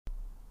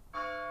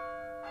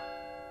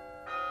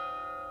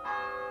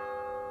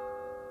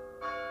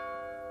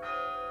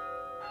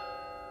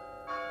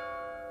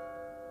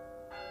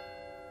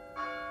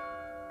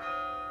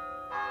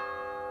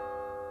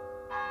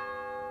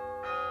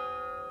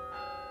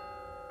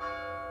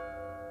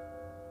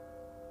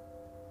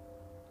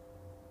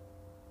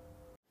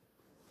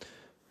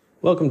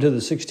Welcome to the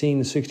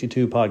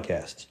 1662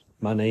 podcast.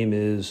 My name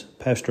is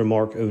Pastor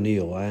Mark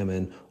O'Neill. I am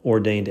an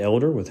ordained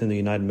elder within the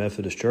United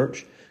Methodist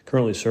Church,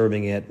 currently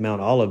serving at Mount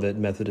Olivet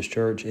Methodist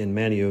Church in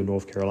Manteo,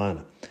 North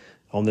Carolina.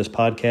 On this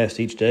podcast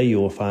each day,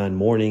 you will find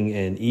morning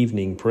and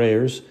evening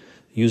prayers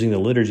using the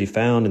liturgy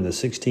found in the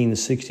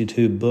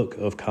 1662 Book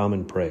of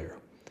Common Prayer.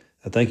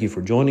 I thank you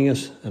for joining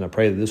us, and I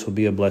pray that this will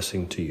be a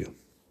blessing to you.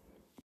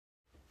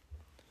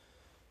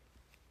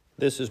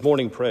 This is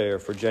morning prayer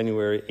for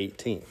January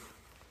 18th.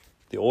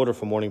 The order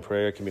for morning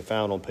prayer can be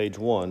found on page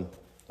 1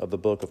 of the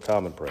Book of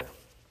Common Prayer.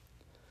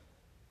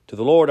 To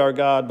the Lord our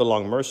God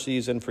belong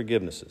mercies and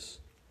forgivenesses,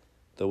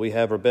 though we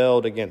have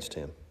rebelled against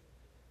him.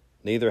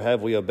 Neither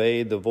have we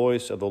obeyed the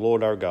voice of the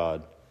Lord our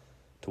God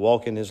to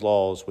walk in his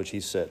laws which he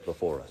set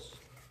before us.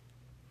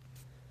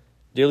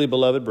 Dearly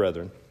beloved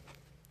brethren,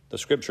 the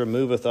Scripture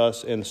moveth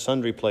us in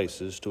sundry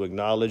places to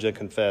acknowledge and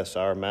confess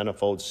our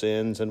manifold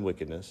sins and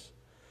wickedness,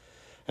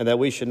 and that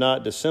we should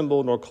not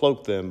dissemble nor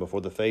cloak them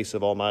before the face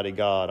of Almighty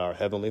God, our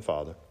Heavenly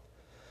Father,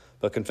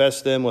 but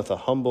confess them with a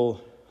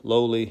humble,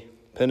 lowly,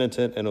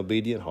 penitent, and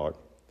obedient heart,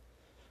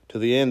 to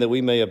the end that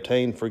we may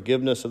obtain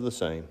forgiveness of the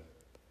same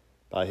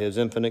by his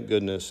infinite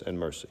goodness and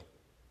mercy.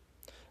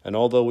 And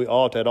although we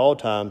ought at all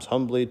times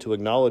humbly to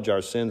acknowledge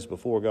our sins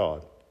before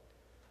God,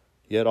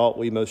 yet ought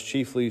we most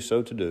chiefly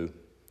so to do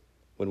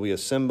when we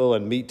assemble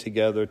and meet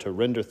together to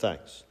render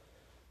thanks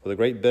for the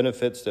great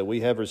benefits that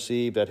we have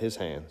received at his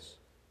hands,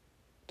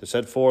 to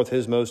set forth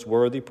his most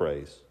worthy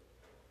praise,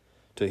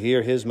 to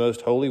hear his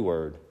most holy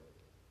word,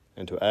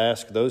 and to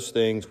ask those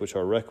things which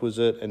are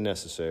requisite and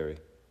necessary,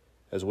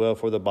 as well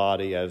for the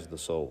body as the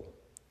soul.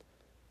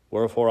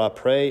 Wherefore I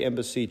pray and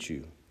beseech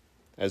you,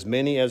 as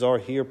many as are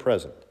here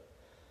present,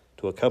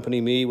 to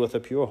accompany me with a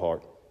pure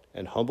heart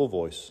and humble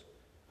voice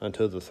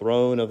unto the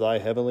throne of thy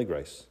heavenly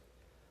grace,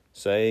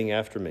 saying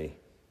after me,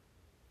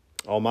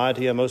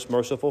 Almighty and most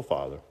merciful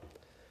Father,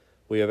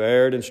 we have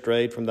erred and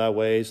strayed from thy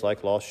ways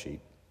like lost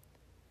sheep.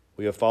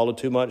 We have followed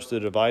too much the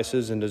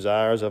devices and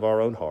desires of our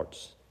own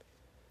hearts.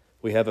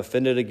 We have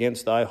offended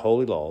against thy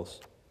holy laws.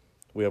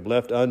 We have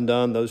left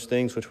undone those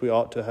things which we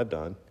ought to have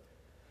done,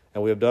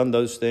 and we have done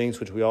those things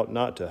which we ought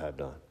not to have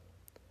done.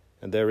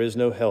 And there is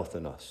no health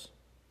in us.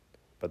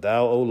 But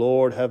thou, O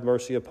Lord, have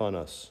mercy upon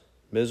us,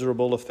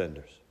 miserable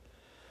offenders.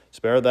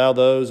 Spare thou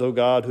those, O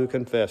God, who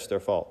confess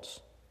their faults.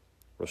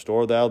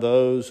 Restore thou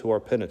those who are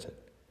penitent,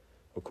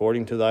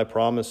 according to thy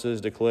promises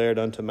declared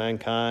unto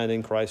mankind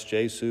in Christ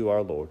Jesus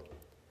our Lord.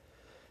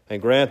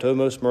 And grant, O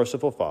most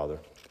merciful Father,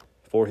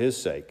 for his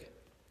sake,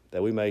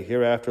 that we may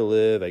hereafter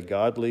live a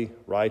godly,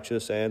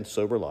 righteous, and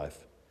sober life,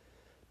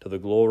 to the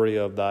glory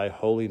of thy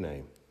holy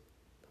name.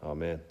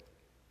 Amen.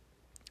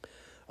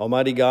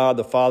 Almighty God,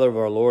 the Father of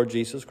our Lord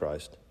Jesus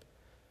Christ,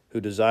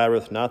 who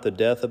desireth not the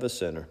death of a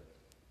sinner,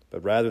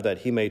 but rather that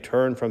he may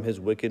turn from his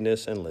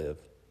wickedness and live,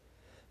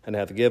 and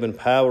hath given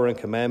power and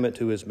commandment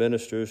to his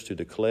ministers to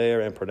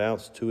declare and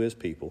pronounce to his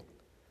people,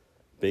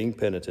 being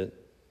penitent,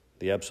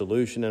 the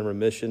absolution and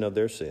remission of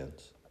their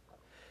sins.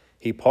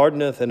 He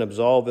pardoneth and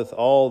absolveth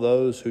all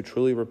those who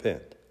truly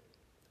repent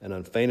and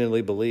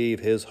unfeignedly believe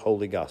his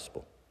holy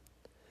gospel.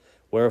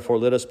 Wherefore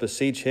let us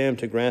beseech him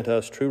to grant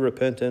us true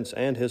repentance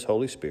and his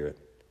Holy Spirit,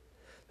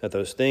 that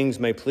those things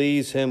may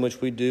please him which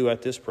we do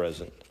at this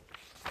present,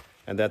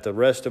 and that the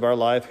rest of our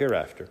life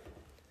hereafter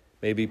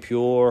may be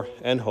pure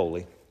and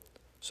holy,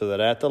 so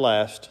that at the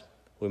last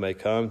we may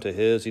come to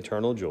his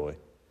eternal joy,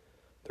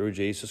 through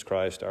Jesus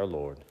Christ our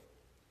Lord.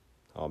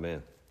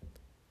 Amen.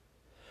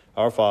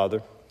 Our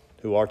Father,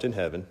 who art in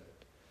heaven,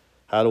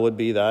 hallowed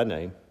be thy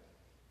name.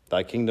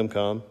 Thy kingdom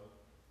come,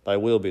 thy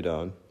will be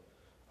done,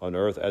 on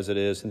earth as it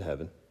is in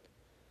heaven.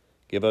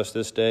 Give us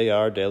this day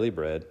our daily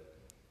bread,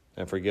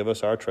 and forgive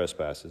us our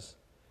trespasses,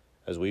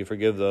 as we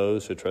forgive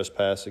those who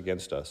trespass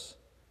against us.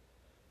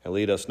 And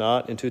lead us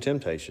not into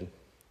temptation,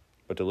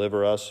 but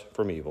deliver us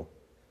from evil.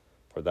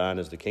 For thine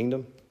is the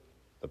kingdom,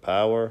 the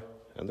power,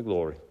 and the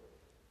glory,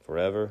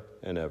 forever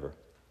and ever.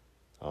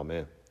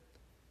 Amen.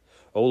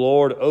 O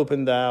Lord,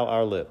 open thou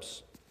our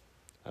lips,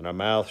 and our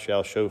mouth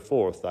shall show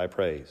forth thy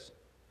praise.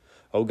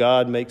 O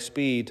God, make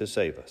speed to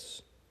save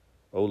us.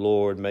 O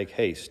Lord, make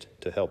haste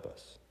to help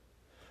us.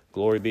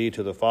 Glory be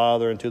to the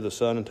Father, and to the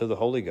Son, and to the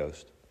Holy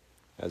Ghost,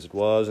 as it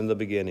was in the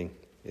beginning,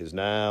 is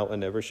now,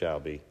 and ever shall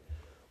be,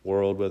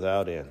 world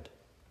without end.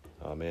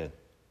 Amen.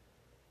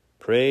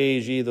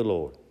 Praise ye the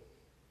Lord.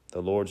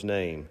 The Lord's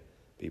name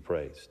be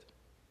praised.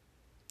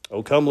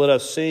 O come, let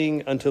us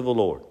sing unto the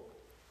Lord.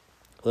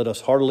 Let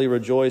us heartily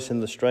rejoice in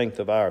the strength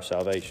of our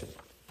salvation.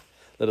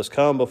 Let us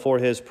come before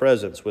his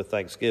presence with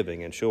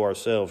thanksgiving, and show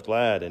ourselves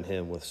glad in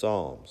him with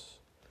psalms.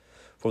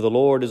 For the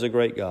Lord is a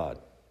great God,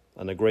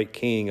 and a great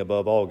King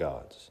above all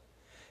gods.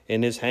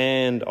 In his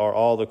hand are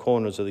all the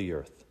corners of the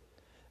earth,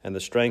 and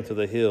the strength of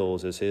the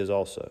hills is his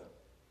also.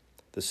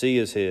 The sea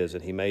is his,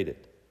 and he made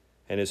it,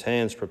 and his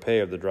hands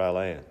prepared the dry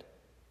land.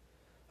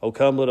 O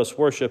come, let us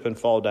worship and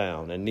fall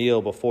down, and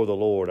kneel before the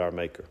Lord our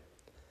Maker.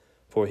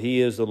 For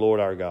he is the Lord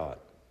our God,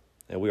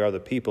 and we are the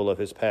people of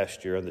his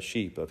pasture and the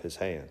sheep of his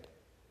hand.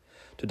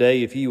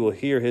 Today, if ye will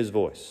hear his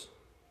voice,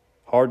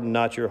 Harden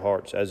not your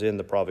hearts as in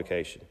the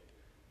provocation,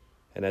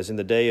 and as in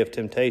the day of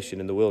temptation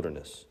in the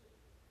wilderness,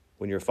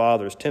 when your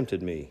fathers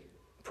tempted me,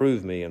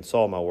 proved me, and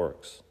saw my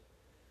works.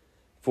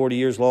 40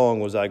 years long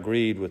was I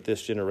grieved with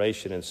this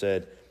generation, and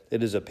said,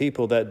 It is a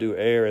people that do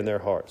err in their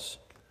hearts,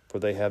 for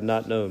they have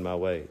not known my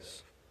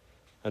ways.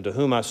 Unto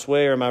whom I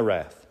swear in my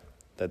wrath,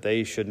 that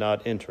they should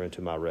not enter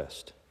into my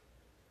rest.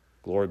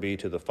 Glory be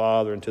to the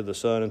Father, and to the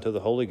Son, and to the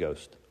Holy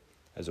Ghost,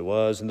 as it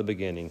was in the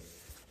beginning,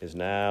 is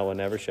now,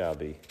 and ever shall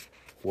be,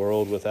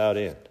 world without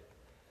end.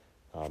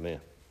 Amen.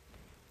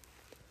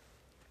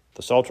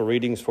 The Psalter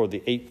readings for the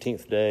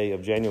 18th day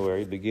of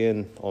January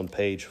begin on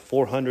page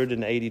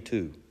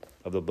 482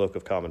 of the Book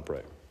of Common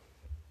Prayer.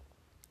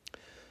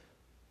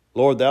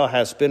 Lord, thou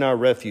hast been our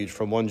refuge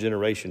from one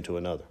generation to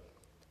another.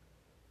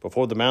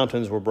 Before the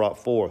mountains were brought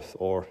forth,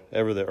 or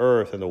ever the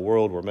earth and the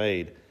world were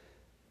made,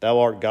 thou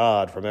art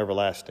God from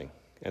everlasting,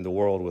 and the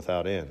world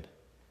without end.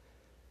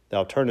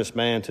 Thou turnest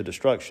man to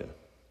destruction.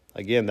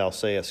 Again thou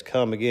sayest,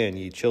 Come again,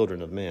 ye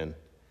children of men.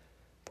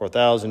 For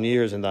 1,000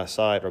 years in thy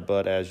sight are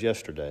but as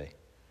yesterday,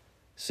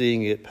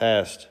 seeing it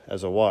passed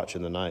as a watch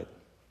in the night.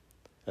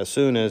 As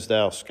soon as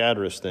thou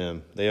scatterest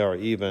them, they are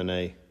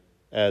even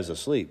as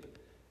asleep,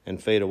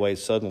 and fade away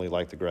suddenly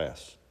like the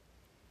grass.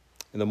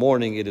 In the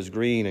morning it is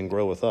green and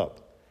groweth up,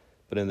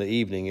 but in the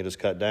evening it is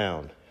cut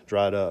down,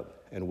 dried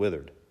up, and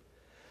withered.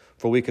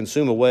 For we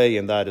consume away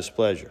in thy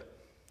displeasure,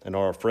 and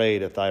are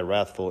afraid at thy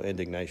wrathful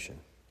indignation.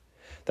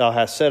 Thou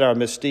hast set our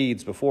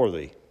misdeeds before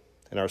thee,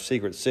 and our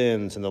secret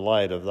sins in the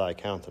light of thy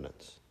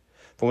countenance.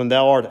 For when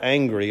thou art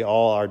angry,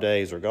 all our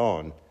days are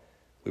gone.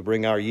 We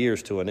bring our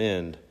years to an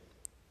end,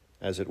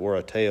 as it were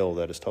a tale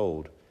that is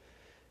told.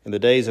 In the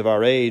days of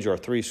our age are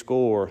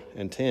 70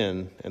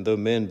 and though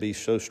men be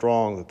so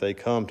strong that they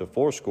come to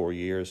 80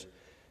 years,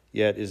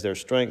 yet is their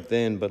strength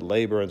then but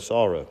labor and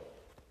sorrow.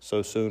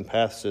 So soon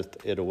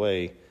passeth it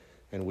away,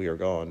 and we are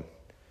gone.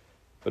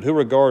 But who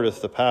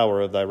regardeth the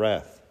power of thy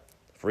wrath?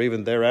 For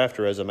even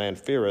thereafter as a man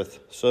feareth,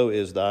 so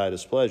is thy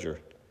displeasure.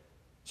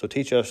 So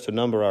teach us to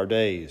number our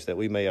days, that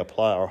we may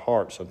apply our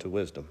hearts unto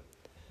wisdom.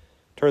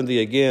 Turn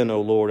thee again,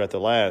 O Lord, at the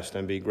last,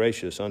 and be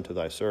gracious unto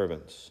thy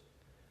servants.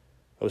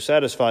 O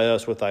satisfy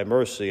us with thy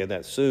mercy, and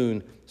that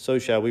soon so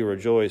shall we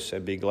rejoice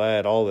and be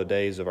glad all the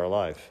days of our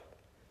life.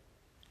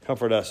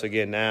 Comfort us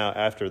again now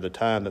after the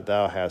time that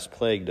thou hast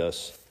plagued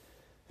us,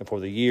 and for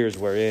the years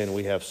wherein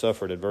we have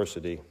suffered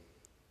adversity.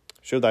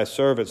 Show thy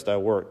servants thy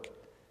work,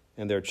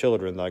 and their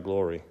children thy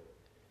glory.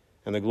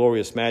 And the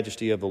glorious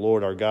majesty of the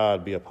Lord our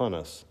God be upon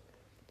us.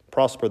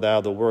 Prosper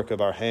thou the work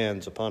of our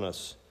hands upon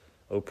us.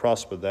 O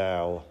prosper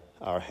thou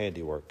our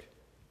handiwork.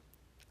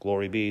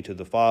 Glory be to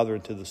the Father,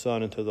 and to the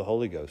Son, and to the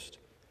Holy Ghost,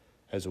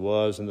 as it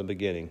was in the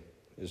beginning,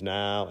 is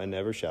now, and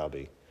ever shall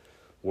be,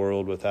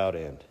 world without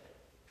end.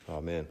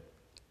 Amen.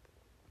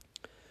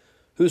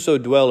 Whoso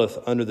dwelleth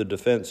under the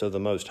defense of the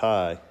Most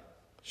High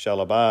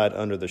shall abide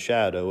under the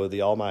shadow of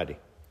the Almighty.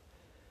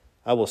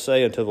 I will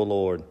say unto the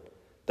Lord,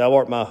 Thou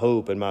art my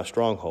hope and my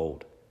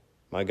stronghold.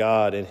 My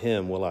God, in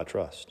him will I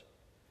trust.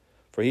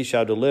 For he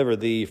shall deliver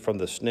thee from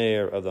the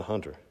snare of the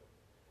hunter,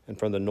 and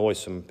from the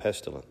noisome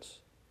pestilence.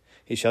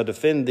 He shall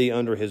defend thee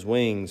under his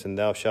wings, and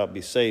thou shalt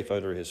be safe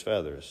under his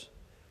feathers.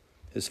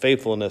 His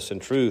faithfulness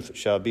and truth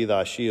shall be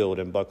thy shield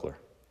and buckler.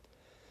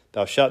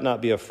 Thou shalt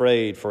not be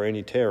afraid for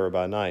any terror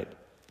by night,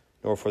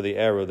 nor for the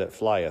arrow that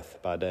flieth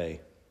by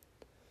day,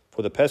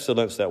 for the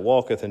pestilence that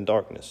walketh in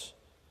darkness,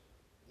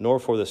 nor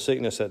for the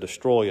sickness that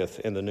destroyeth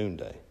in the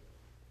noonday.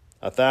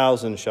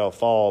 1,000 shall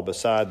fall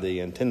beside thee,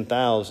 and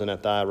 10,000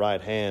 at thy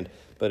right hand,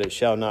 but it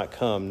shall not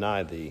come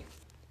nigh thee.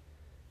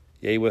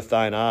 Yea, with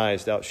thine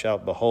eyes thou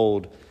shalt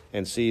behold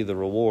and see the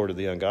reward of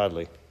the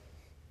ungodly.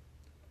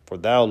 For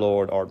thou,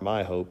 Lord, art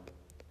my hope.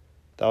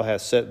 Thou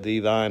hast set thee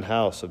thine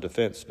house of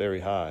defense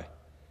very high.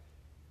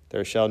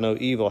 There shall no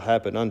evil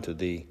happen unto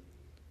thee,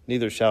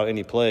 neither shall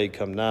any plague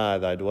come nigh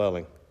thy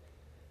dwelling.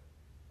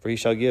 For he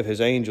shall give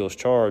his angels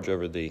charge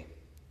over thee,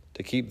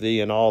 to keep thee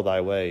in all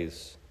thy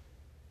ways.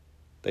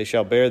 They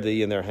shall bear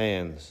thee in their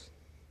hands,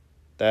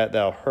 that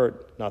thou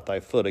hurt not thy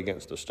foot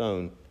against a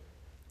stone.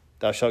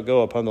 Thou shalt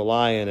go upon the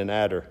lion and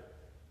adder,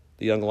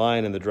 the young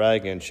lion and the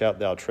dragon shalt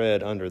thou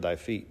tread under thy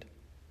feet.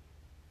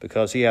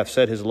 Because he hath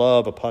set his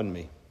love upon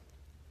me,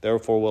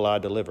 therefore will I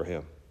deliver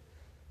him.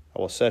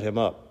 I will set him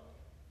up,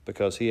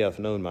 because he hath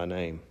known my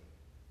name.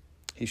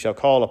 He shall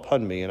call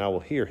upon me, and I will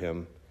hear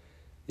him.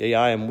 Yea,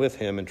 I am with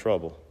him in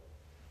trouble.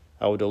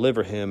 I will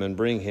deliver him and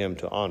bring him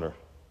to honor.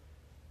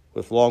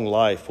 With long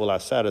life will I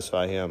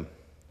satisfy him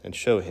and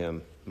show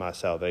him my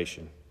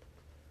salvation.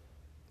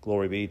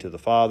 Glory be to the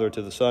Father,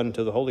 to the Son, and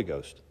to the Holy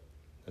Ghost,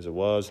 as it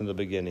was in the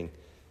beginning,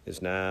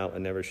 is now,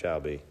 and never shall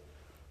be,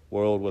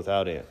 world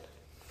without end.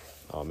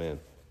 Amen.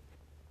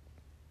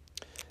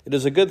 It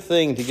is a good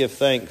thing to give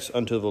thanks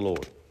unto the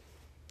Lord,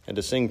 and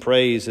to sing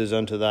praises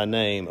unto thy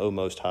name, O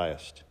Most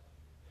Highest,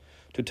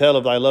 to tell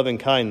of thy loving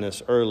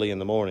kindness early in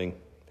the morning,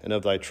 and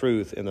of thy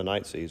truth in the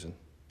night season.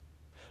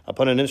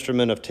 Upon an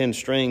instrument of 10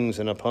 strings,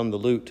 and upon the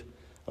lute,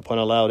 upon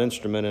a loud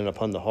instrument, and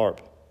upon the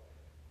harp.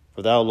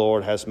 For thou,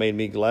 Lord, hast made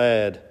me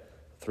glad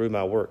through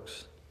my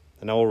works,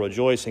 and I will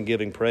rejoice in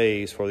giving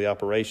praise for the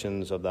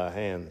operations of thy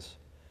hands.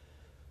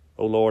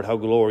 O Lord, how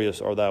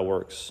glorious are thy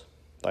works!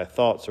 Thy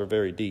thoughts are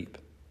very deep.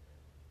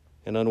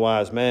 An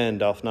unwise man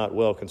doth not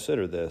well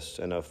consider this,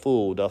 and a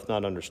fool doth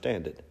not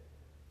understand it.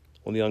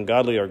 When the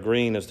ungodly are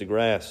green as the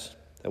grass,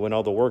 and when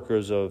all the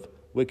workers of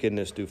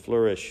wickedness do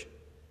flourish,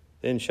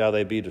 then shall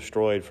they be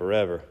destroyed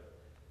forever.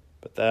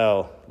 But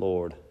thou,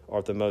 Lord,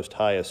 art the most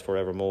highest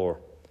forevermore.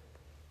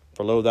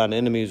 For lo, thine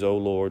enemies, O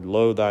Lord,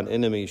 lo, thine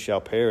enemies shall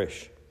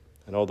perish,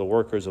 and all the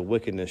workers of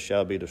wickedness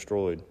shall be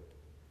destroyed.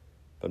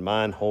 But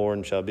mine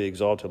horn shall be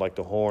exalted like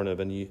the horn of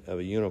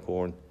a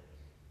unicorn,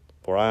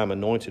 for I am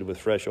anointed with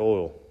fresh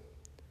oil.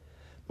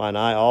 Mine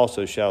eye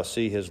also shall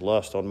see his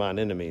lust on mine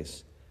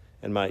enemies,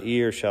 and my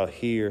ear shall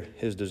hear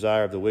his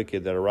desire of the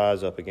wicked that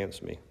arise up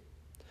against me.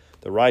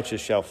 The righteous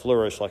shall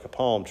flourish like a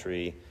palm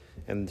tree,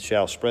 and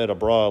shall spread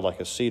abroad like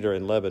a cedar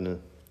in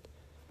Lebanon.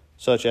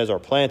 Such as are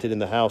planted in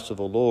the house of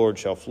the Lord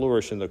shall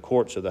flourish in the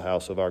courts of the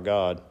house of our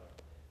God.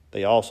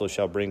 They also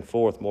shall bring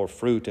forth more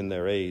fruit in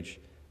their age,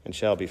 and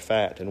shall be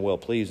fat and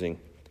well-pleasing,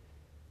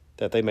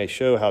 that they may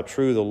show how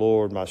true the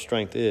Lord my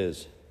strength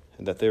is,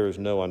 and that there is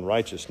no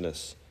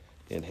unrighteousness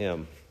in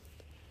him.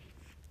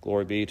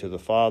 Glory be to the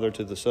Father,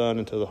 to the Son,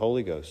 and to the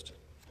Holy Ghost,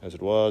 as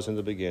it was in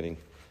the beginning,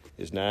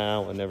 is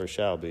now, and never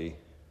shall be,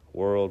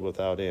 world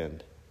without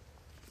end.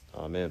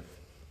 Amen.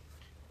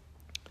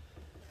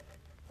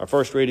 Our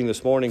first reading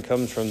this morning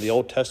comes from the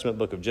Old Testament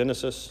book of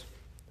Genesis.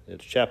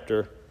 It's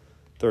chapter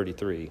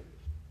 33.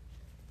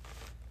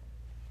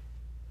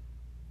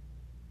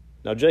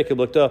 Now Jacob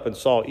looked up and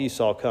saw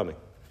Esau coming,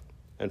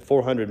 and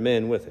 400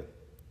 men with him.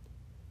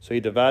 So he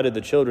divided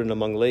the children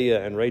among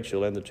Leah and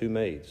Rachel and the two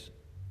maids.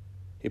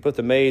 He put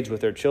the maids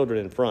with their children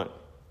in front,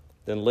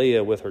 then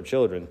Leah with her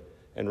children,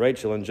 and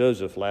Rachel and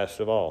Joseph last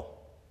of all.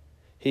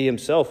 He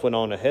himself went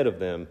on ahead of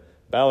them,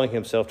 bowing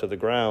himself to the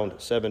ground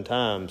 7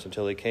 times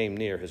until he came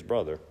near his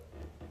brother.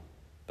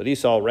 But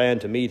Esau ran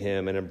to meet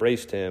him and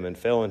embraced him and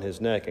fell on his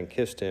neck and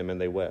kissed him,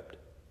 and they wept.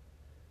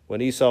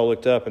 When Esau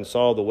looked up and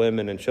saw the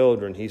women and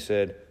children, he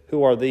said,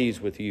 "Who are these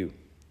with you?"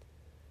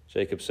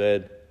 Jacob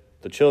said,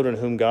 "The children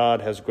whom God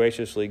has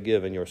graciously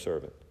given your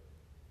servant."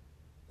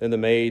 Then the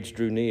maids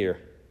drew near,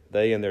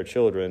 they and their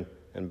children,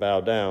 and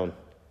bowed down.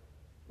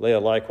 Leah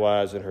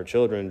likewise and her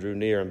children drew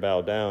near and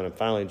bowed down, and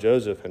finally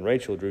Joseph and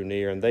Rachel drew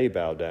near, and they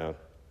bowed down.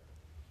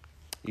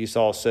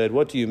 Esau said,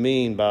 "What do you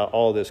mean by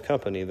all this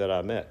company that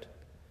I met?"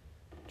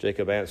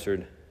 Jacob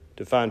answered,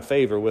 "To find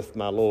favor with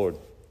my Lord."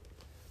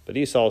 But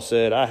Esau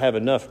said, "I have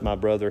enough, my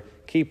brother.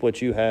 Keep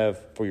what you have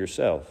for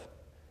yourself."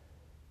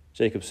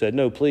 Jacob said,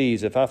 "No,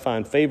 please, if I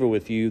find favor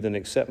with you, then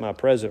accept my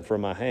present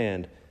from my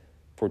hand.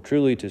 For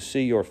truly to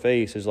see your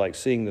face is like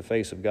seeing the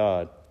face of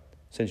God,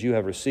 since you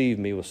have received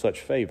me with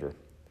such favor.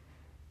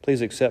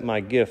 Please accept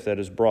my gift that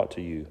is brought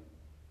to you,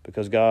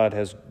 because God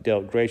has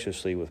dealt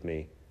graciously with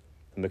me,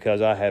 and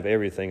because I have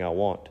everything I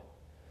want."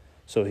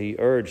 So he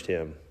urged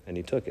him, and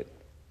he took it.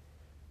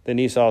 Then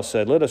Esau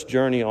said, "Let us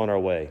journey on our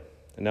way,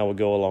 and I will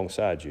go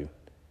alongside you."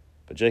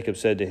 But Jacob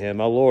said to him,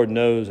 "My Lord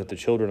knows that the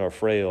children are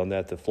frail, and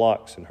that the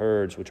flocks and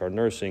herds which are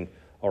nursing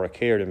are a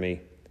care to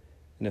me.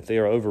 And if they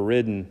are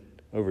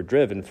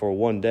overdriven for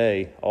one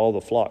day, all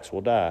the flocks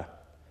will die.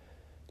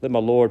 Let my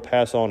Lord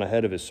pass on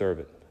ahead of his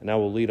servant, and I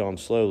will lead on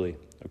slowly,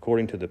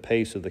 according to the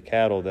pace of the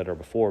cattle that are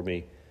before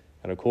me,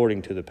 and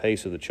according to the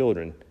pace of the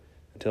children,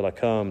 until I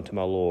come to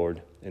my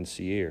Lord in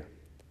Seir."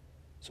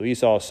 So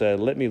Esau said,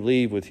 "Let me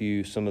leave with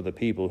you some of the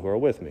people who are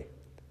with me."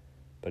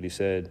 But he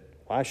said,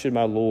 "Why should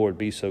my Lord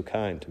be so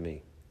kind to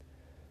me?"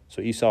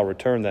 So Esau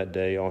returned that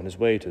day on his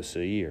way to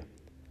Seir.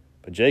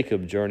 But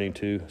Jacob journeyed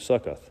to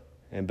Succoth,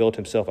 and built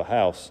himself a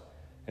house,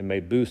 and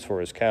made booths for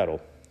his cattle.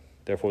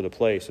 Therefore the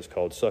place is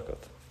called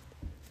Succoth.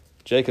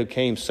 Jacob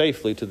came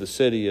safely to the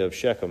city of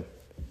Shechem,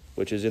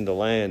 which is in the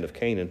land of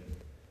Canaan,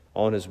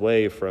 on his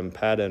way from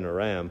Paddan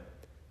Aram,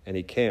 and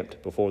he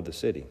camped before the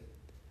city.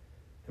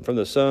 And from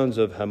the sons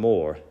of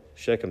Hamor,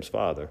 Shechem's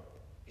father,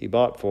 he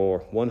bought for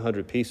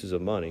 100 pieces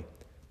of money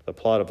a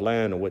plot of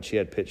land on which he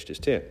had pitched his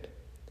tent.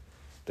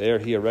 There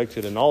he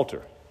erected an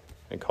altar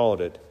and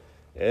called it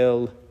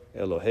El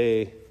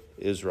Elohe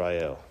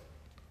Israel.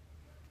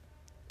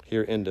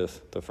 Here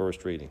endeth the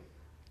first reading.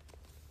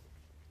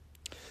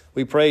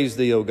 We praise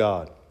thee, O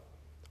God.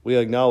 We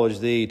acknowledge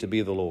thee to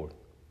be the Lord.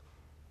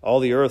 All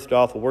the earth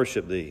doth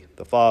worship thee,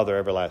 the Father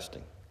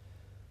everlasting.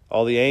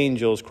 All the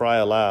angels cry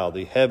aloud,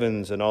 the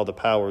heavens and all the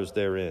powers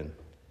therein.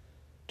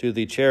 To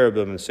the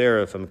cherubim and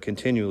seraphim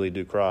continually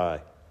do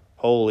cry,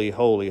 Holy,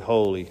 holy,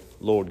 holy,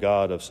 Lord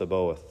God of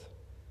Sabaoth.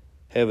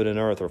 Heaven and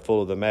earth are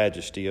full of the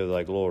majesty of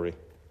thy glory.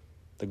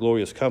 The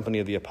glorious company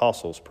of the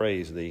apostles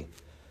praise thee.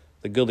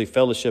 The goodly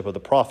fellowship of the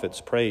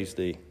prophets praise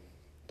thee.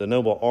 The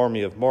noble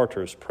army of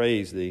martyrs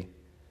praise thee.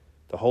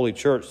 The holy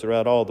church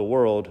throughout all the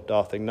world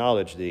doth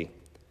acknowledge thee,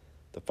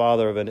 the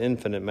Father of an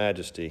infinite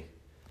majesty,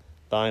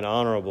 thine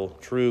honorable,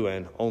 true,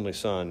 and only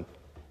Son,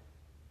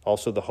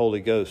 also the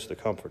Holy Ghost, the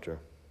Comforter.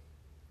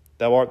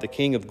 Thou art the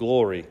King of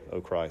glory, O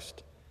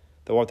Christ.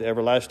 Thou art the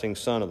everlasting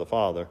Son of the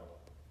Father.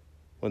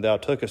 When thou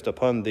tookest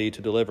upon thee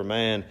to deliver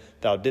man,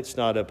 thou didst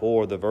not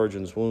abhor the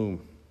virgin's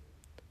womb.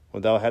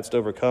 When thou hadst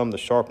overcome the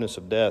sharpness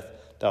of death,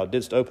 thou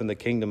didst open the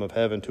kingdom of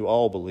heaven to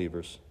all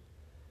believers.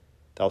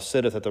 Thou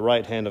sittest at the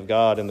right hand of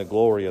God in the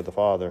glory of the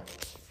Father.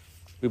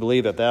 We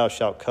believe that thou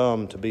shalt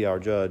come to be our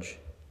judge.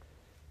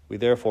 We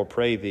therefore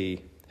pray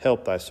thee,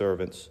 help thy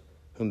servants,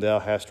 whom thou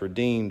hast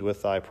redeemed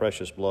with thy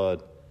precious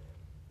blood.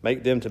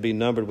 Make them to be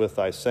numbered with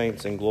thy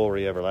saints in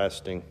glory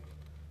everlasting.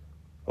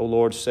 O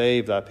Lord,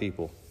 save thy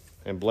people,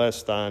 and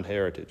bless thine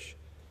heritage.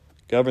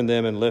 Govern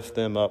them and lift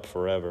them up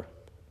forever.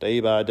 Day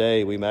by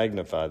day we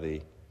magnify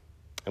thee,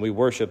 and we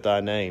worship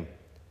thy name,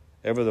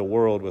 ever the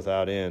world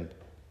without end.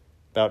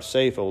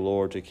 Vouchsafe, O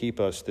Lord, to keep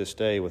us this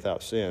day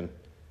without sin.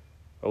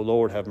 O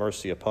Lord, have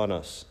mercy upon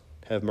us.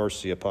 Have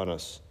mercy upon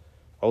us.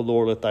 O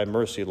Lord, let thy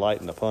mercy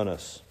lighten upon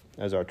us,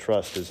 as our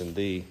trust is in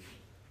thee.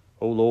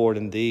 O Lord,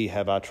 in thee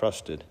have I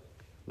trusted.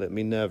 Let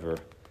me never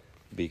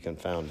be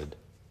confounded.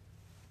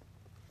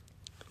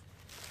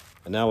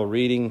 And now a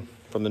reading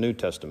from the New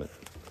Testament.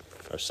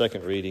 Our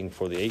second reading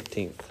for the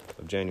 18th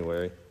of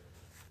January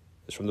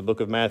is from the book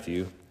of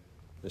Matthew,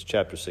 this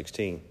chapter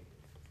 16.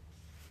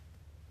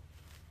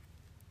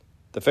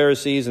 The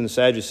Pharisees and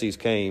Sadducees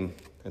came,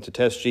 and to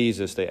test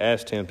Jesus, they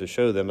asked him to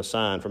show them a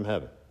sign from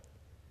heaven.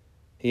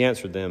 He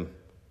answered them,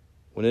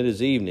 "When it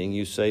is evening,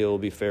 you say it will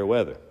be fair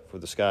weather, for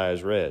the sky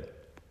is red.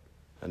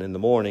 And in the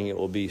morning it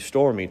will be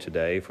stormy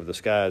today, for the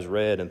sky is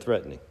red and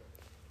threatening.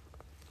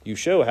 You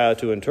show how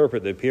to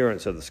interpret the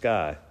appearance of the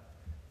sky,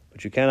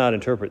 but you cannot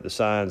interpret the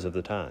signs of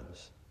the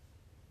times.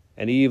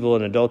 An evil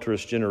and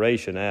adulterous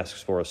generation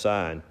asks for a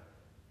sign,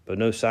 but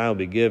no sign will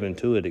be given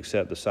to it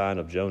except the sign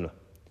of Jonah."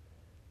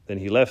 Then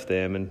he left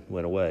them and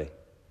went away.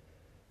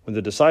 When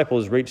the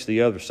disciples reached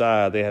the other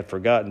side, they had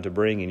forgotten to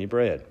bring any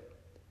bread.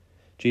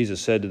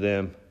 Jesus said to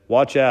them,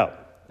 "Watch out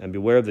and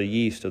beware of the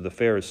yeast of the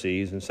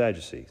Pharisees and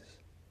Sadducees."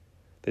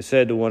 They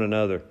said to one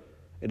another,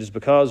 "It is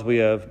because we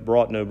have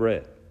brought no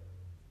bread."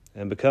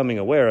 And becoming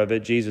aware of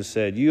it, Jesus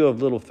said, "You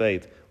of little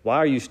faith, why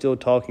are you still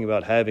talking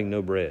about having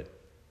no bread?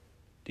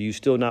 Do you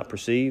still not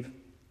perceive?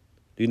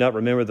 Do you not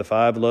remember the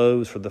 5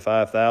 loaves for the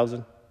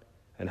 5,000,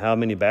 and how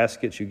many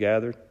baskets you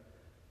gathered?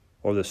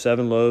 Or the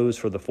 7 loaves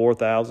for the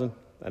 4,000,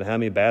 and how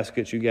many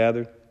baskets you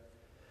gathered?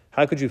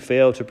 How could you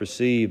fail to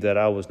perceive that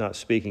I was not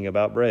speaking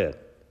about bread?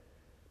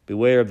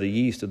 Beware of the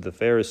yeast of the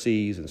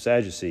Pharisees and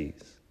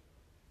Sadducees."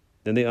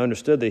 Then they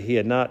understood that he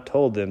had not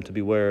told them to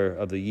beware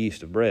of the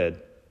yeast of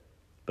bread,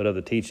 but of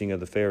the teaching of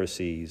the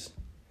Pharisees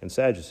and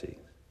Sadducees.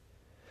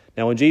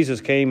 Now when Jesus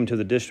came into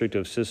the district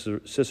of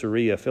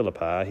Caesarea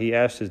Philippi, he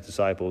asked his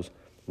disciples,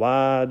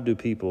 who do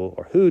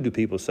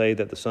people say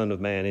that the Son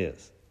of Man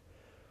is?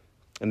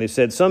 And they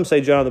said, "Some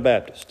say John the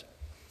Baptist,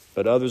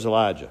 but others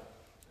Elijah,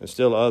 and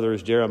still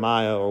others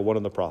Jeremiah or one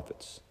of the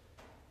prophets."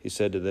 He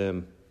said to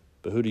them,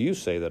 "But who do you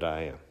say that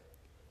I am?"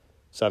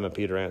 Simon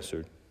Peter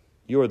answered,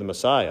 "You are the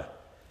Messiah,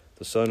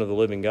 the Son of the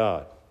living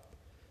God."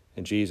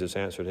 And Jesus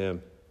answered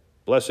him,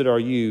 "Blessed are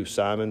you,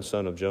 Simon,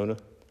 son of Jonah,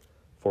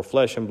 for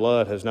flesh and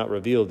blood has not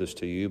revealed this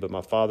to you, but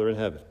my Father in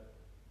heaven.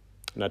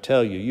 And I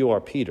tell you, you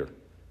are Peter,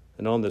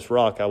 and on this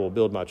rock I will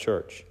build my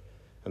church,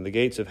 and the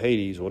gates of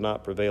Hades will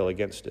not prevail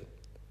against it.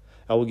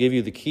 I will give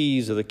you the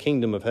keys of the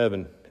kingdom of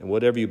heaven, and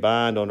whatever you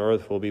bind on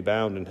earth will be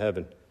bound in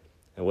heaven,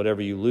 and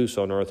whatever you loose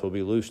on earth will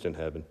be loosed in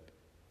heaven."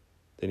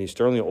 Then he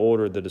sternly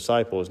ordered the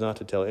disciples not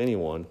to tell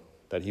anyone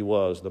that he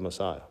was the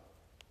Messiah.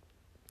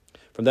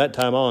 From that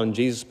time on,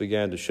 Jesus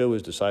began to show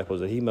his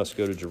disciples that he must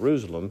go to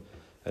Jerusalem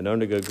and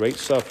undergo great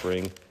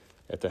suffering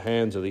at the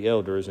hands of the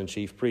elders and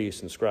chief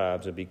priests and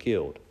scribes and be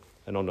killed,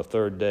 and on the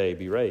 3rd day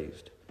be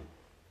raised.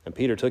 And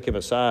Peter took him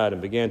aside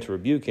and began to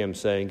rebuke him,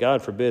 saying,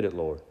 "God forbid it,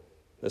 Lord.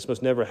 This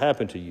must never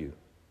happen to you."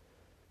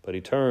 But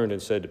he turned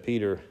and said to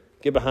Peter,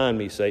 "Get behind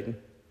me, Satan.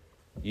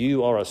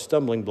 You are a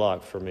stumbling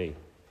block for me,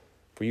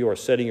 for you are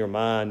setting your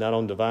mind not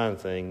on divine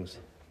things,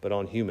 but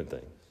on human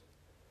things."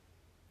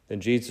 Then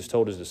Jesus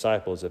told his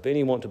disciples, "If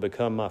any want to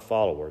become my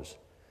followers,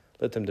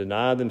 let them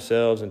deny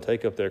themselves and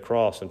take up their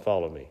cross and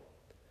follow me.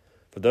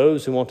 For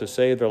those who want to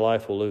save their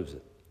life will lose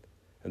it,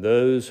 and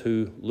those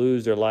who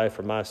lose their life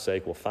for my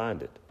sake will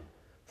find it.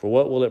 For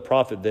what will it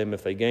profit them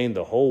if they gain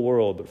the whole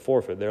world but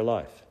forfeit their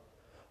life?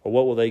 Or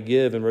what will they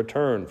give in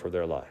return for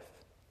their life?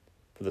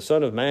 For the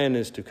Son of Man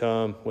is to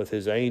come with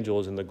his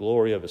angels in the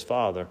glory of his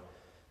Father,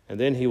 and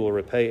then he will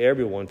repay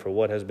everyone for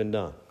what has been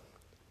done.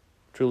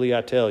 Truly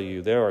I tell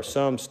you, there are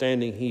some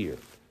standing here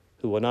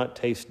who will not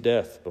taste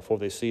death before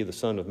they see the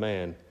Son of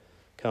Man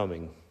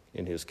coming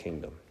in his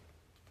kingdom."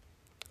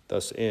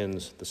 Thus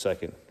ends the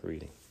second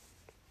reading.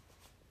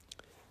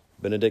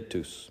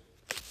 Benedictus.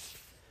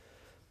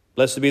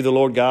 Blessed be the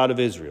Lord God of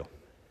Israel,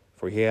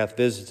 for he hath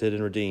visited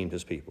and redeemed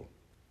his people,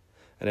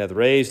 and hath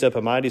raised up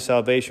a mighty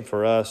salvation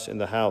for us in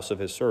the house of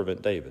his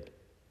servant David,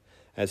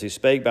 as he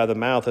spake by the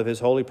mouth of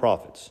his holy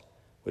prophets,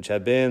 which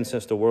have been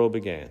since the world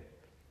began,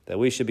 that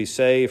we should be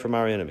saved from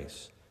our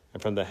enemies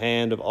and from the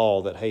hand of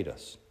all that hate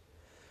us,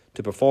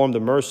 to perform the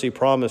mercy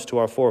promised to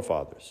our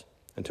forefathers,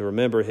 and to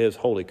remember his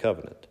holy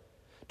covenant,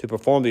 to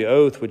perform the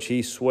oath which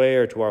he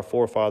sware to our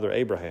forefather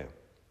Abraham,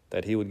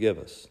 that he would give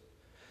us,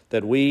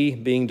 that we,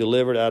 being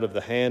delivered out of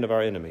the hand of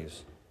our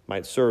enemies,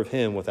 might serve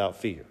him without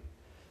fear,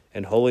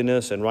 in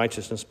holiness and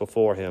righteousness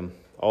before him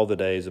all the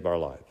days of our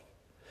life.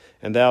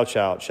 And thou,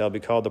 child, shalt be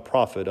called the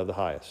prophet of the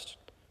highest,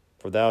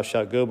 for thou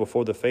shalt go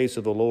before the face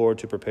of the Lord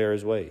to prepare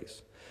his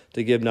ways,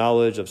 to give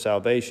knowledge of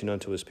salvation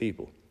unto his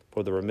people,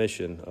 for the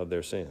remission of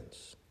their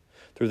sins.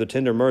 Through the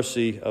tender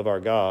mercy of our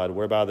God,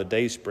 whereby the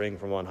dayspring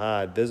from on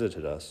high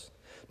visited us,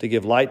 to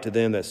give light to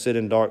them that sit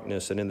in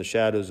darkness and in the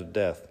shadows of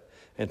death,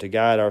 and to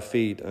guide our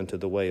feet unto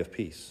the way of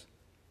peace.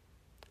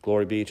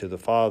 Glory be to the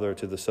Father,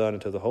 to the Son,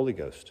 and to the Holy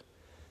Ghost,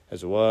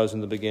 as it was in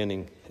the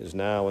beginning, is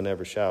now, and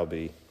ever shall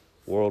be,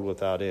 world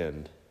without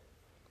end.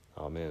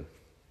 Amen.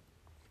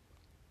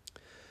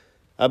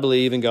 I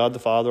believe in God the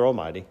Father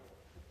Almighty,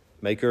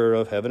 maker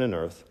of heaven and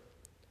earth,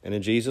 and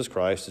in Jesus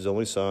Christ, his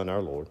only Son,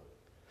 our Lord,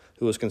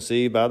 who was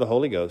conceived by the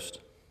Holy Ghost,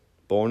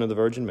 born of the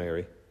Virgin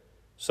Mary,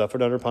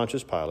 suffered under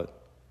Pontius Pilate,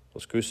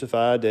 was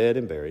crucified, dead,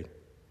 and buried.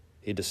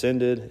 He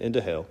descended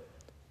into hell.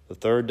 The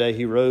third day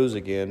he rose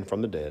again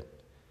from the dead.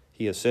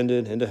 He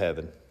ascended into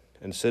heaven,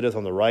 and sitteth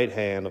on the right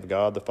hand of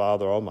God the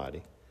Father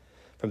Almighty.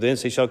 From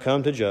thence he shall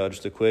come to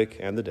judge the quick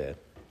and the dead.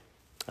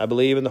 I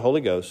believe in the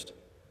Holy Ghost,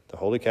 the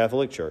Holy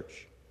Catholic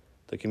Church,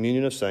 the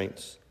communion of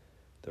saints,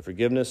 the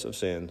forgiveness of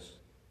sins,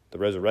 the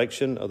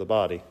resurrection of the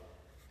body,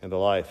 and the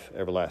life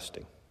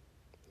everlasting.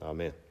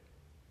 Amen.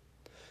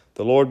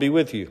 The Lord be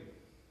with you,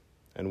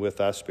 and with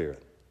thy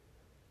spirit.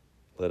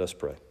 Let us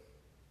pray.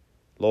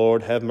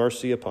 Lord, have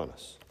mercy upon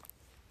us.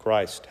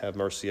 Christ, have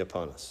mercy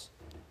upon us.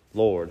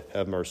 Lord,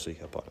 have mercy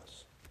upon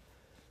us.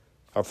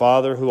 Our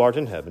Father, who art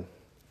in heaven,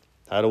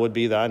 hallowed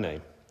be thy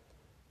name.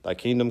 Thy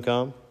kingdom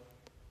come,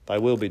 thy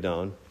will be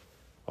done,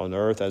 on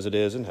earth as it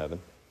is in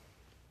heaven.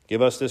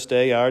 Give us this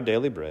day our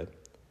daily bread,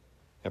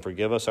 and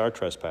forgive us our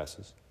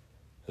trespasses,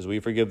 as we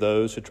forgive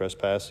those who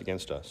trespass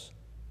against us.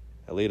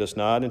 And lead us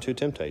not into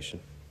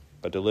temptation,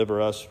 but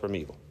deliver us from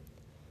evil.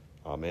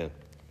 Amen.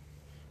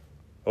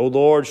 O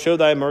Lord, show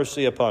thy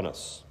mercy upon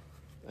us,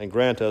 and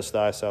grant us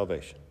thy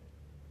salvation.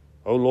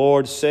 O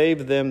Lord,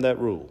 save them that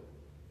rule,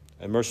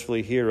 and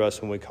mercifully hear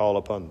us when we call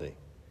upon thee.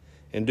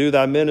 Endue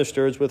thy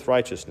ministers with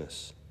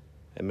righteousness,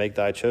 and make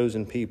thy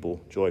chosen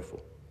people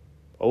joyful.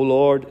 O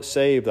Lord,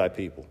 save thy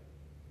people,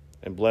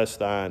 and bless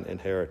thine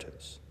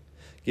inheritance.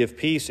 Give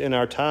peace in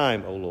our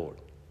time, O Lord,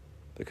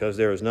 because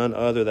there is none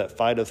other that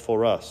fighteth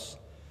for us,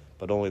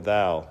 but only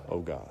thou, O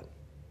God.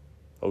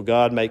 O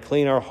God, make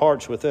clean our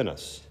hearts within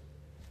us,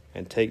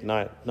 and take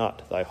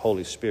not thy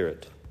Holy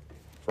Spirit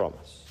from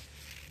us.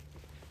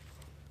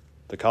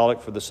 The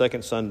Collect for the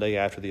second Sunday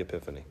after the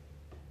Epiphany.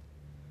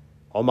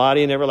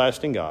 Almighty and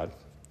everlasting God,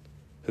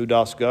 who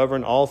dost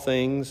govern all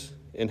things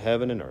in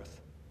heaven and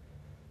earth,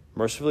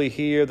 mercifully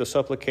hear the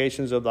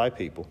supplications of thy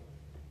people,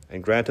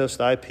 and grant us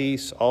thy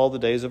peace all the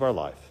days of our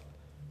life,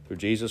 through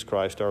Jesus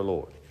Christ our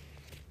Lord.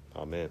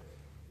 Amen.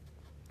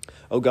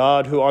 O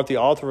God, who art the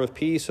author of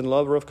peace and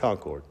lover of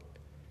concord,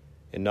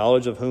 in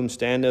knowledge of whom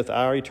standeth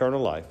our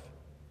eternal life,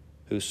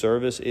 whose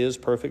service is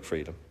perfect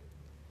freedom,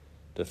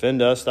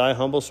 defend us, thy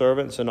humble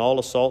servants, in all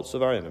assaults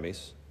of our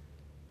enemies,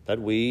 that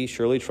we,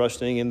 surely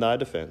trusting in thy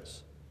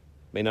defense,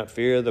 may not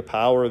fear the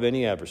power of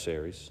any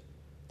adversaries,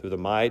 through the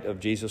might of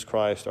Jesus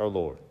Christ our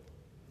Lord.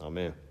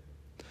 Amen.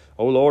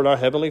 O Lord, our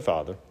heavenly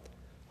Father,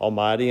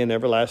 almighty and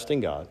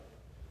everlasting God,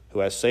 who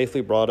hast safely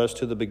brought us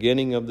to the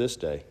beginning of this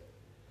day,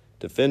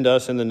 defend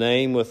us in the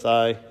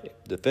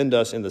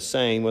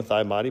same with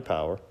thy mighty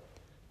power,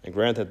 and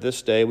grant that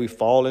this day we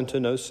fall into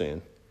no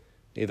sin,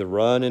 neither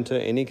run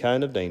into any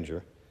kind of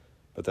danger,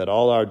 but that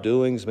all our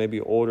doings may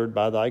be ordered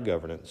by thy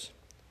governance,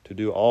 to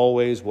do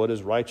always what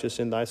is righteous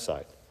in thy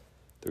sight,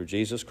 through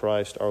Jesus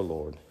Christ our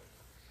Lord.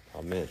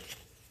 Amen.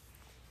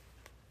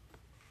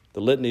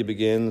 The litany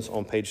begins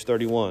on page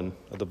 31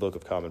 of the Book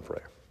of Common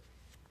Prayer.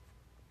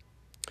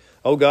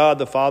 O God,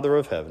 the Father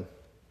of heaven,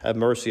 have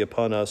mercy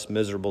upon us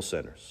miserable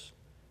sinners.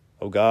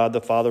 O God,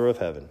 the Father of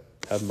heaven,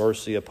 have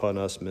mercy upon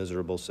us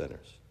miserable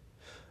sinners.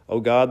 O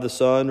God, the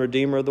Son,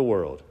 Redeemer of the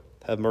world,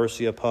 have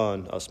mercy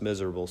upon us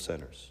miserable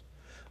sinners.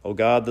 O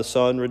God, the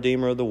Son,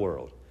 Redeemer of the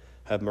world,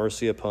 have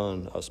mercy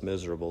upon us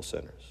miserable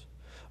sinners.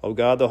 O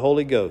God, the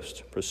Holy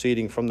Ghost,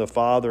 proceeding from the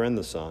Father and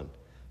the Son,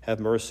 have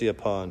mercy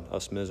upon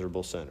us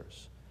miserable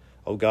sinners.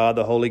 O God,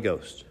 the Holy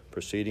Ghost,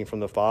 proceeding from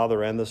the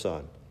Father and the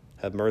Son,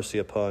 have mercy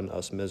upon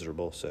us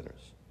miserable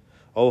sinners.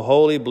 O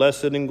holy,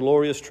 blessed, and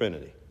glorious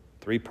Trinity,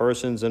 three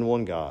persons in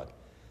one God,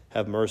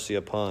 have mercy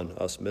upon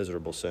us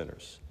miserable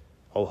sinners.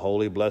 O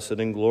holy, blessed,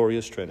 and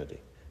glorious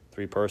Trinity,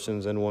 three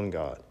persons in one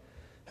God,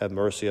 have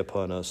mercy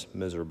upon us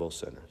miserable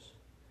sinners.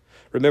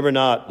 Remember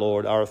not,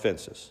 Lord, our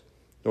offenses,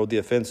 nor the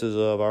offenses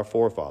of our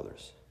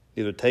forefathers.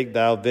 Neither take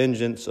thou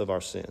vengeance of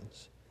our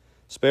sins.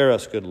 Spare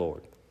us, good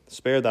Lord,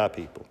 spare thy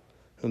people,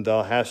 whom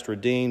thou hast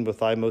redeemed with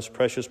thy most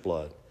precious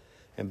blood,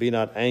 and be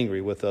not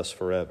angry with us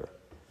forever.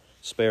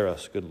 Spare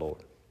us, good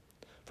Lord,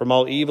 from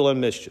all evil and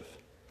mischief,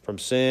 from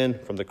sin,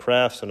 from the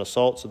crafts and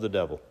assaults of the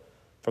devil,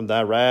 from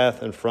thy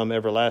wrath and from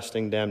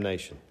everlasting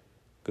damnation.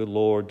 Good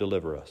Lord,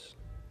 deliver us.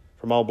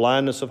 From all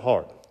blindness of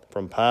heart,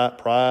 from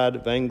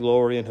pride,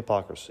 vainglory, and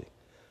hypocrisy,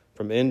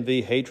 from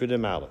envy, hatred,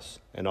 and malice,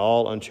 and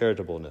all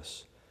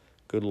uncharitableness.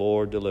 Good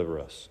Lord, deliver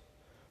us.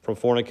 From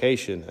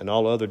fornication and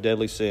all other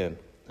deadly sin,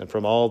 and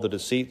from all the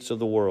deceits of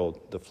the world,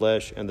 the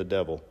flesh, and the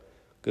devil.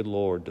 Good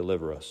Lord,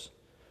 deliver us.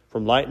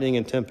 From lightning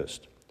and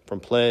tempest, from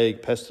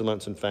plague,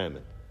 pestilence, and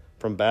famine,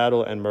 from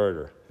battle and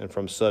murder, and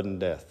from sudden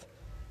death.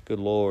 Good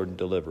Lord,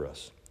 deliver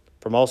us.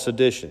 From all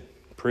sedition,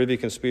 privy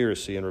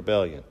conspiracy, and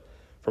rebellion,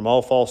 from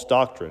all false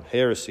doctrine,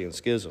 heresy, and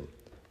schism,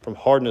 from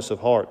hardness of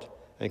heart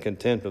and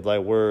contempt of thy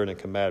word and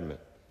commandment.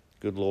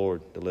 Good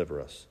Lord, deliver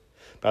us.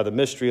 By the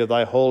mystery of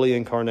thy holy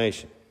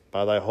incarnation,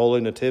 by thy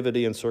holy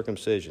nativity and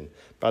circumcision,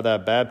 by thy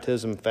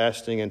baptism,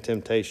 fasting, and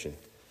temptation,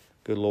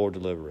 good Lord,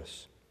 deliver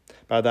us.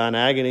 By thine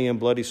agony and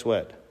bloody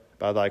sweat,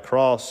 by thy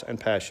cross and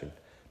passion,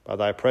 by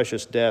thy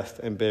precious death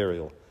and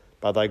burial,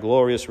 by thy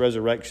glorious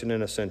resurrection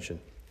and ascension,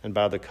 and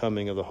by the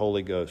coming of the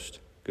Holy Ghost,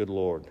 good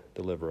Lord,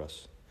 deliver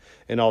us.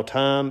 In all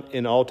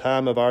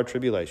time of our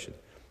tribulation,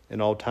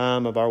 in all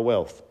time of our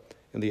wealth,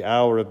 in the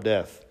hour of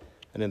death,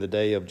 and in the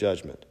day of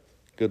judgment,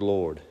 good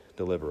Lord,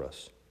 deliver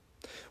us.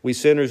 We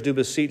sinners do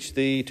beseech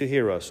thee to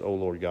hear us, O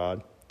Lord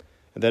God,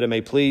 and that it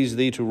may please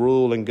thee to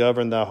rule and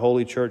govern thy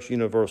holy church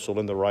universal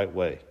in the right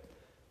way.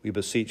 We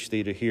beseech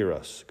thee to hear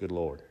us, good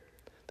Lord,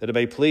 that it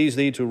may please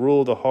thee to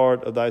rule the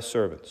heart of thy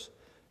servants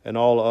and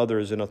all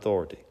others in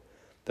authority,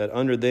 that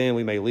under them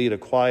we may lead a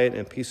quiet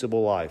and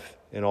peaceable life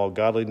in all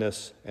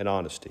godliness and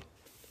honesty.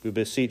 We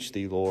beseech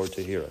thee, Lord,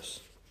 to hear us.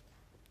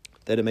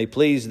 That it may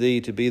please thee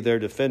to be their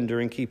defender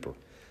and keeper.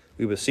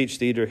 We beseech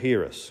thee to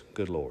hear us,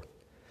 good Lord.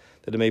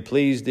 That it may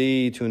please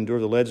thee to endure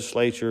the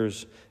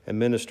legislatures and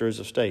ministers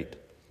of state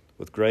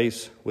with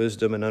grace,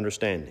 wisdom, and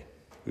understanding.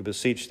 We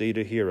beseech thee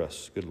to hear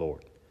us, good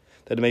Lord.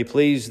 That it may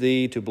please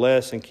thee to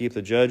bless and keep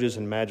the judges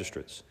and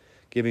magistrates,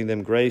 giving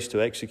them grace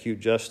to execute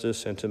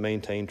justice and to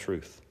maintain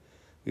truth.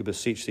 We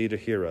beseech thee to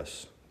hear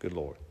us, good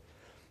Lord.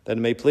 That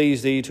it may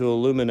please thee to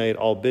illuminate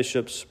all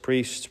bishops,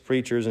 priests,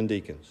 preachers, and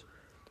deacons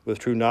with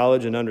true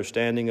knowledge and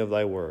understanding of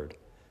thy word,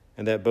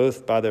 and that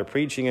both by their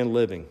preaching and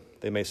living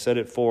they may set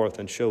it forth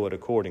and show it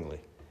accordingly.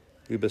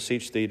 We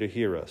beseech thee to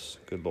hear us,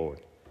 good Lord.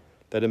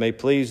 That it may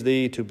please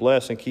thee to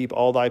bless and keep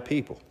all thy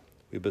people.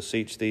 We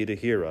beseech thee to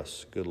hear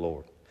us, good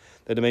Lord.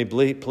 That it may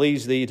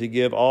please thee to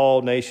give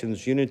all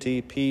nations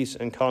unity, peace,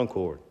 and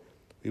concord.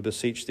 We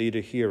beseech thee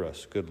to hear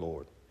us, good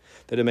Lord.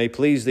 That it may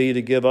please thee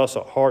to give us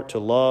a heart to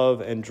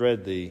love and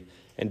dread thee,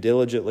 and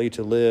diligently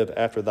to live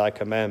after thy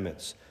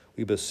commandments.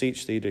 We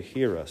beseech thee to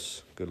hear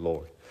us, good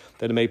Lord.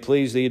 That it may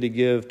please thee to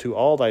give to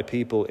all thy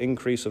people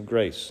increase of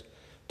grace,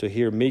 to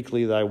hear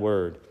meekly thy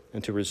word,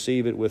 and to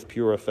receive it with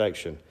pure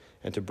affection,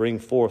 and to bring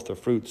forth the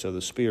fruits of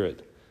the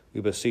Spirit.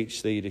 We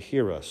beseech thee to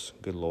hear us,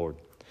 good Lord.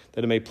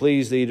 That it may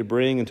please thee to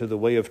bring into the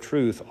way of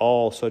truth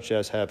all such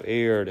as have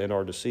erred and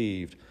are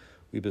deceived.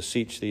 We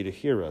beseech thee to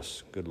hear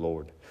us, good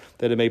Lord.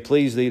 That it may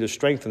please thee to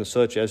strengthen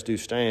such as do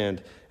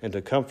stand, and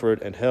to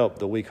comfort and help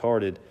the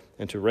weak-hearted,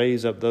 and to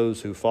raise up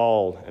those who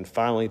fall, and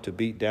finally to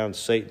beat down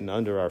Satan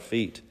under our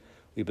feet.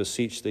 We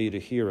beseech thee to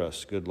hear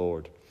us, good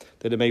Lord.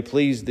 That it may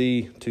please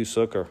thee to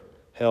succor,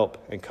 help,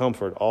 and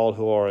comfort all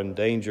who are in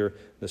danger,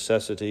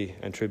 necessity,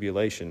 and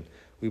tribulation.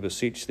 We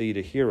beseech thee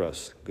to hear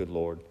us, good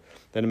Lord.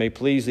 That it may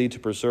please thee to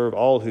preserve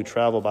all who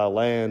travel by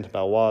land,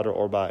 by water,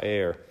 or by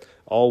air,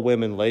 all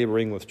women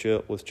laboring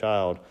with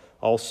child,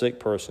 all sick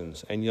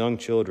persons, and young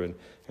children,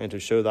 and to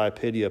show thy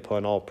pity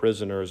upon all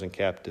prisoners and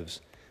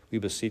captives. We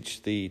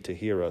beseech thee to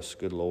hear us,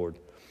 good Lord.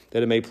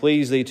 That it may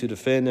please thee to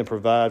defend and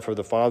provide for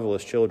the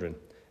fatherless children,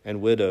 and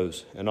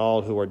widows, and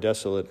all who are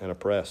desolate and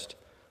oppressed.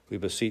 We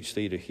beseech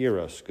thee to hear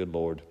us, good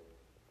Lord.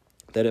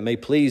 That it may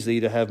please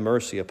thee to have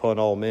mercy upon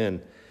all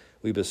men.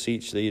 We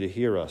beseech thee to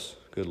hear us,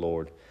 good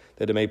Lord.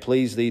 That it may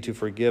please thee to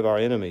forgive our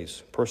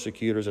enemies,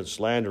 persecutors, and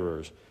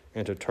slanderers,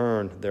 and to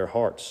turn their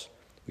hearts.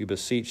 We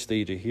beseech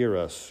thee to hear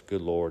us,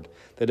 good Lord.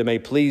 That it may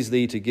please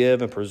thee to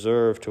give and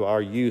preserve to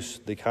our use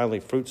the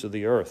kindly fruits of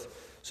the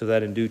earth, so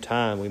that in due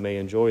time we may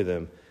enjoy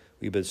them.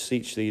 We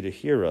beseech thee to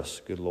hear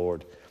us, good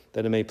Lord.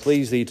 That it may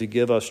please thee to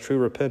give us true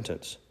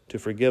repentance, to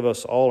forgive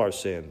us all our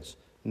sins,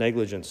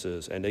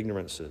 negligences, and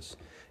ignorances,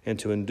 and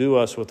to endue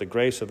us with the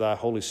grace of thy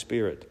Holy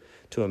Spirit,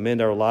 to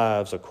amend our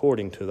lives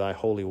according to thy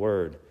holy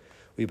word.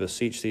 We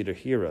beseech thee to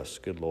hear us,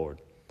 good Lord.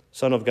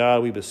 Son of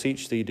God, we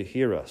beseech thee to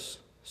hear us.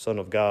 Son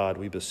of God,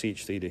 we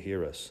beseech thee to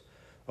hear us.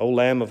 O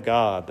Lamb of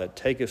God, that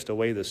takest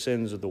away the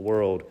sins of the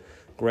world,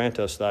 grant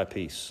us thy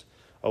peace.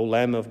 O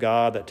Lamb of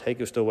God, that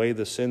takest away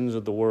the sins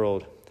of the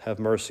world, have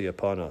mercy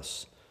upon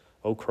us.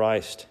 O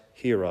Christ,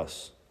 hear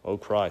us. O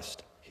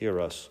Christ, hear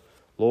us.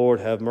 Lord,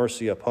 have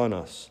mercy upon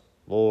us.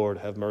 Lord,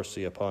 have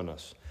mercy upon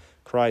us.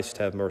 Christ,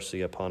 have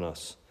mercy upon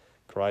us.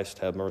 Christ,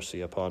 have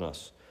mercy upon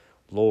us.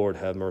 Lord,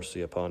 have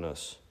mercy upon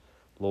us.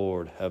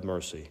 Lord, have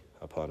mercy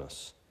upon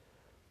us.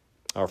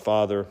 Our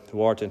Father,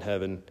 who art in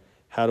heaven,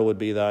 hallowed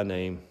be thy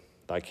name.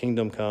 Thy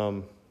kingdom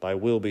come, thy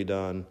will be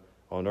done,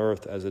 on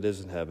earth as it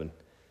is in heaven.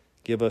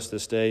 Give us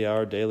this day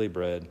our daily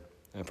bread,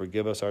 and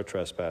forgive us our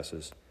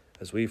trespasses,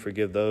 as we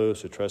forgive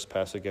those who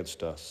trespass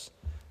against us.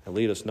 And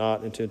lead us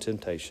not into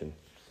temptation,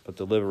 but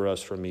deliver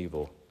us from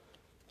evil.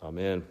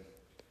 Amen.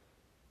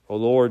 O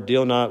Lord,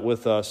 deal not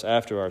with us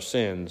after our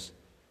sins,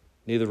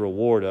 neither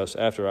reward us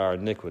after our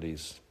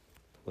iniquities.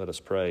 Let us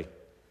pray.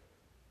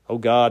 O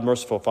God,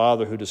 merciful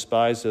Father, who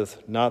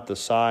despiseth not the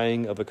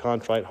sighing of a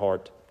contrite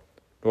heart,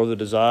 nor the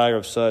desire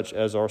of such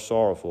as are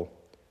sorrowful,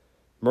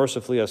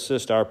 mercifully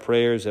assist our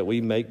prayers that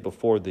we make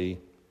before thee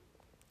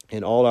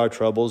in all our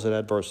troubles and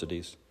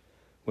adversities,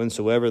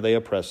 whensoever they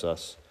oppress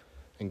us,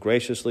 and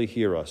graciously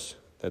hear us,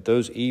 that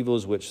those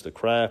evils which the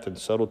craft and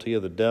subtlety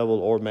of the devil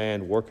or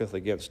man worketh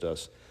against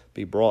us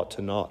be brought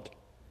to naught,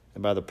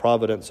 and by the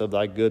providence of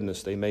thy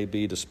goodness they may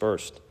be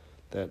dispersed,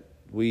 that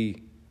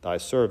we, thy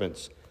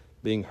servants,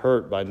 being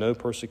hurt by no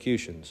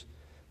persecutions,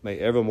 may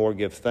evermore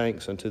give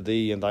thanks unto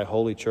thee and thy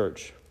holy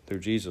church, through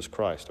Jesus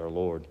Christ our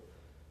Lord.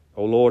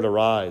 O Lord,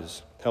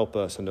 arise, help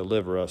us, and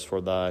deliver us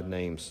for thy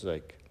name's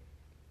sake.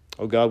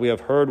 O God, we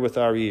have heard with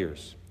our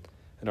ears,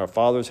 and our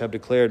fathers have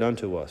declared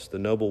unto us the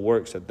noble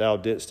works that thou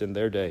didst in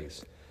their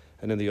days,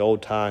 and in the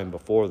old time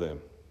before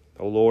them.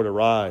 O Lord,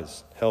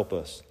 arise, help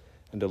us,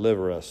 and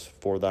deliver us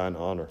for thine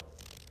honor.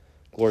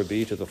 Glory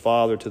be to the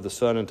Father, to the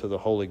Son, and to the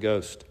Holy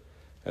Ghost,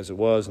 as it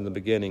was in the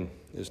beginning,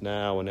 is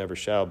now, and ever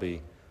shall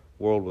be,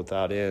 world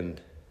without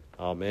end.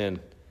 Amen.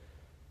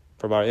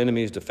 From our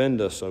enemies defend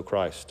us, O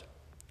Christ.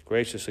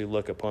 Graciously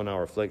look upon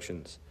our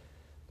afflictions.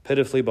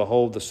 Pitifully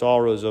behold the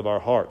sorrows of our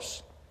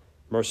hearts.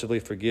 Mercifully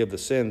forgive the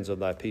sins of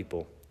thy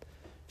people.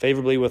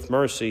 Favorably with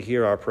mercy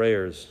hear our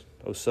prayers.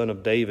 O Son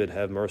of David,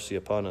 have mercy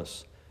upon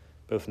us.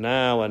 Both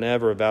now and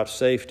ever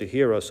vouchsafe to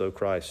hear us, O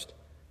Christ.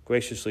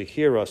 Graciously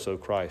hear us, O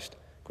Christ.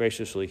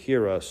 Graciously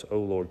hear us, O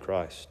Lord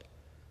Christ.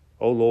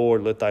 O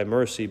Lord, let thy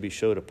mercy be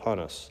showed upon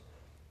us,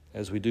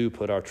 as we do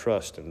put our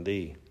trust in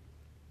thee.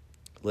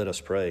 Let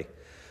us pray.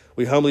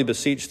 We humbly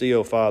beseech thee,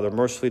 O Father,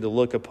 mercifully to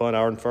look upon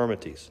our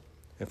infirmities,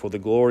 and for the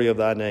glory of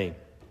thy name,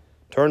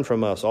 turn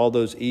from us all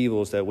those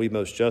evils that we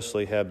most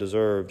justly have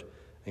deserved,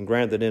 and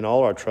grant that in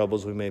all our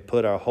troubles we may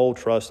put our whole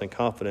trust and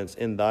confidence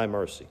in thy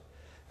mercy,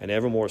 and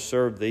evermore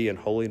serve thee in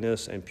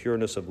holiness and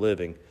pureness of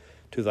living,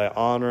 to thy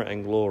honor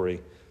and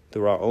glory,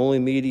 through our only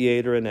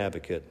mediator and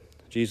advocate,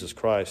 Jesus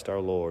Christ our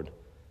Lord.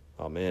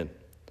 Amen.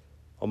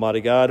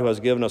 Almighty God, who has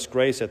given us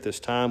grace at this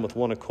time with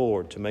one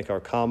accord to make our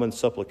common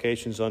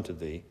supplications unto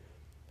thee,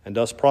 and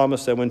dost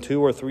promise that when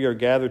 2 or 3 are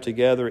gathered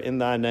together in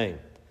thy name,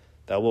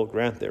 thou wilt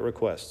grant their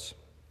requests.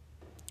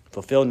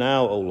 Fulfill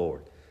now, O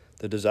Lord,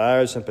 the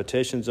desires and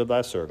petitions of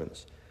thy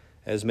servants,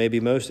 as may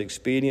be most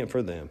expedient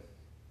for them,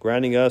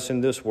 granting us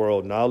in this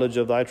world knowledge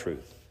of thy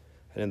truth,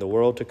 and in the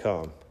world to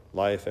come,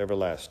 life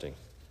everlasting.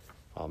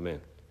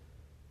 Amen.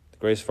 The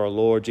grace of our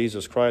Lord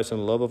Jesus Christ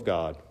and the love of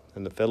God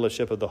and the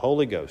fellowship of the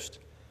Holy Ghost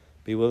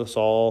be with us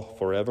all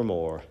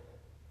forevermore.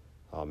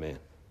 Amen.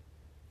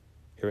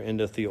 Here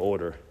endeth the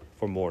order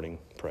for morning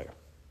prayer.